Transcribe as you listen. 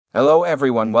Hello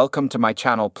everyone, welcome to my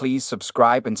channel. Please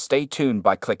subscribe and stay tuned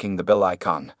by clicking the bell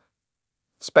icon.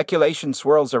 Speculation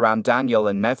swirls around Daniel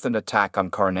and Nathan attack on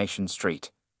Coronation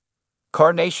Street.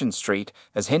 Coronation Street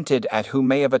has hinted at who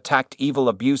may have attacked evil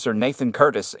abuser Nathan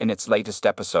Curtis in its latest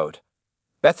episode.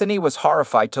 Bethany was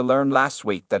horrified to learn last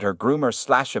week that her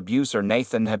groomer/abuser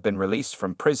Nathan had been released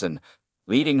from prison,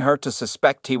 leading her to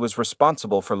suspect he was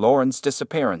responsible for Lauren's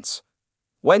disappearance.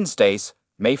 Wednesday's,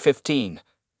 May 15,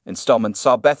 installment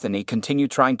saw Bethany continue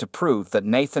trying to prove that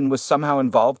Nathan was somehow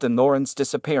involved in Lauren's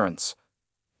disappearance.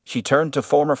 She turned to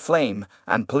former Flame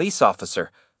and police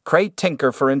officer Craig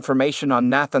Tinker for information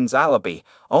on Nathan's alibi,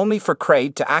 only for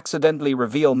Craig to accidentally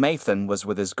reveal Nathan was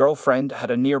with his girlfriend at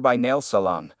a nearby nail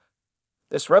salon.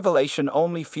 This revelation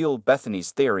only fueled Bethany's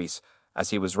theories,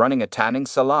 as he was running a tanning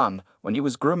salon when he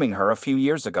was grooming her a few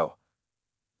years ago.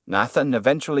 Nathan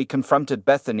eventually confronted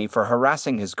Bethany for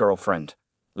harassing his girlfriend,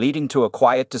 leading to a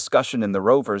quiet discussion in the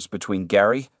Rovers between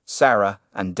Gary, Sarah,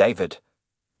 and David.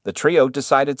 The trio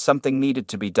decided something needed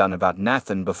to be done about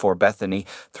Nathan before Bethany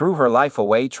threw her life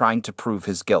away trying to prove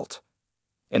his guilt.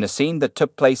 In a scene that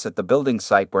took place at the building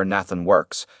site where Nathan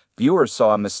works, viewers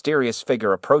saw a mysterious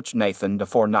figure approach Nathan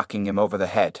before knocking him over the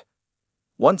head.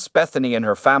 Once Bethany and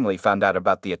her family found out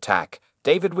about the attack,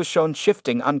 David was shown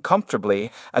shifting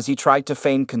uncomfortably as he tried to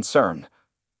feign concern.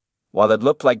 While it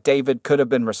looked like David could have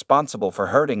been responsible for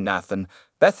hurting Nathan,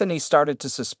 Bethany started to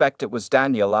suspect it was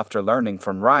Daniel after learning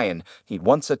from Ryan he'd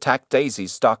once attacked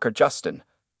Daisy's stalker Justin.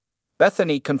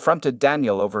 Bethany confronted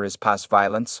Daniel over his past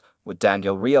violence, with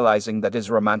Daniel realizing that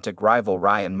his romantic rival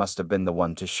Ryan must have been the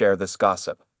one to share this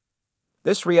gossip.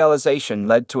 This realization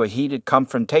led to a heated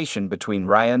confrontation between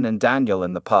Ryan and Daniel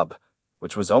in the pub,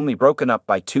 which was only broken up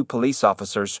by two police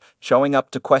officers showing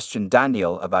up to question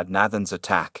Daniel about Nathan's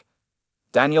attack.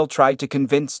 Daniel tried to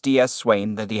convince D.S.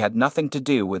 Swain that he had nothing to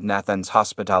do with Nathan's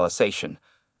hospitalization,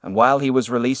 and while he was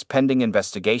released pending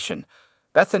investigation,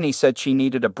 Bethany said she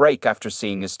needed a break after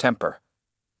seeing his temper.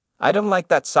 "I don't like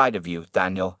that side of you,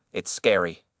 Daniel. It's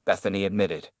scary," Bethany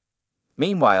admitted.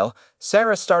 Meanwhile,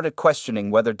 Sarah started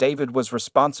questioning whether David was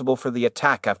responsible for the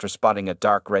attack after spotting a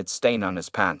dark red stain on his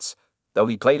pants, though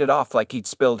he played it off like he'd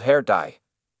spilled hair dye.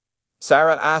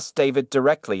 Sarah asked David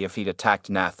directly if he'd attacked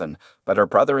Nathan, but her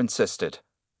brother insisted.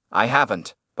 "I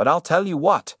haven't, but I'll tell you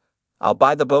what. I'll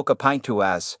buy the bloke a pint who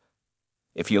has."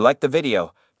 If you liked the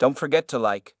video, don't forget to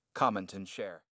like, comment, and share.